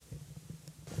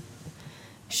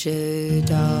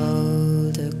Should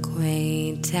old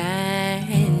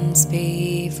acquaintance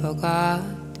be forgot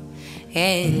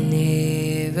and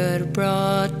never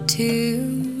brought to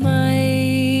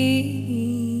mind?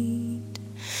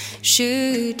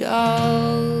 Should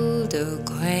old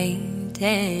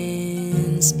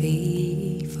acquaintance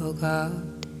be forgot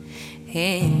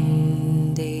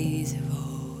in days of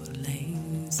old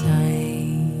lang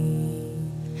syne?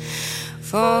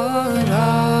 For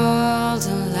all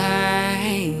the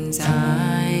lang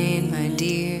syne, my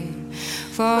dear,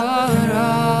 for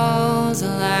all the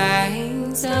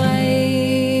lang syne,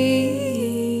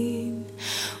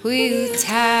 we'll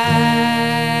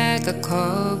take a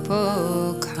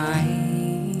couple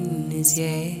kindness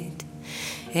yet,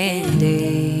 and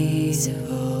days of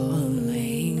old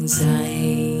lang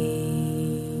syne.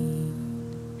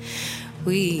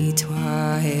 We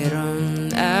twire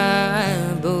on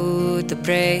about the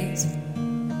praise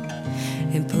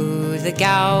and put the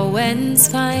gowans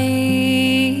fine.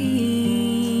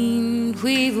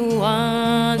 We've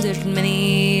wandered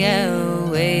many a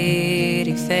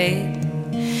weary fate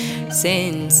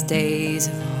since days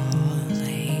of old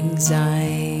lang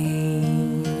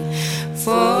syne.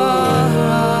 For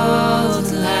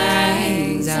old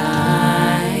lang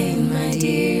syne, my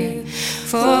dear,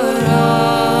 for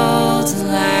old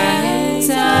lang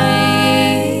syne,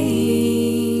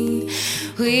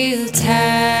 we'll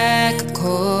take a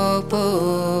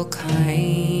couple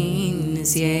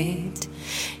kindness yet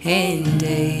in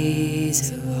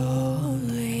days of old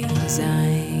lang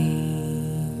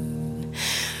syne.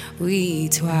 We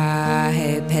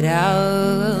twy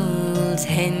pedals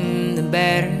in the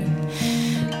barren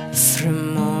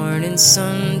from morning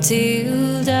sun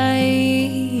till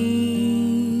dine,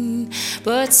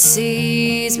 but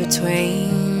seas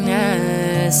between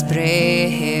us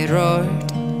bray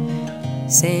roared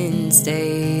since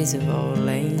days of old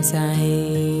lang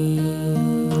syne.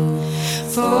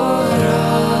 For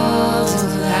old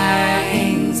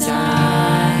lang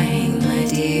syne, my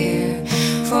dear,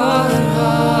 for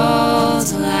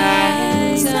old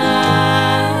lang syne,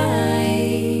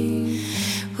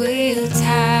 we'll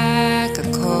take a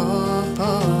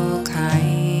couple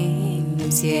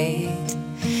kindness yet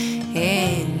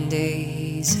in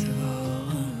days of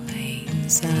old lang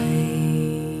syne.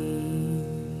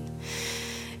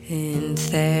 And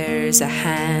there's a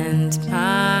hand,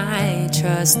 my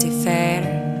trusty fair,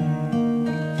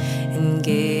 and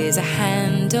gives a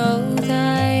hand of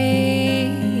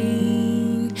thine.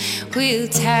 We'll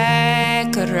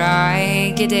take a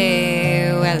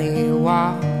raggedy welly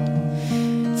walk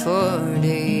for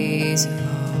days of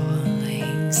old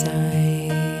lang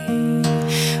syne.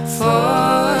 For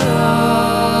old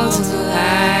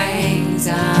lang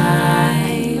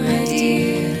syne, my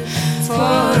dear,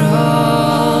 for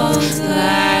old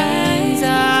lang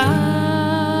syne,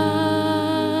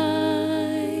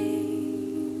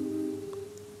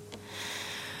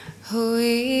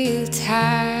 we'll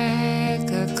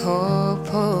take a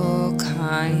couple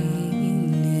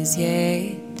kindness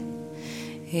yet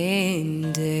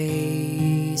in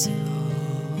days of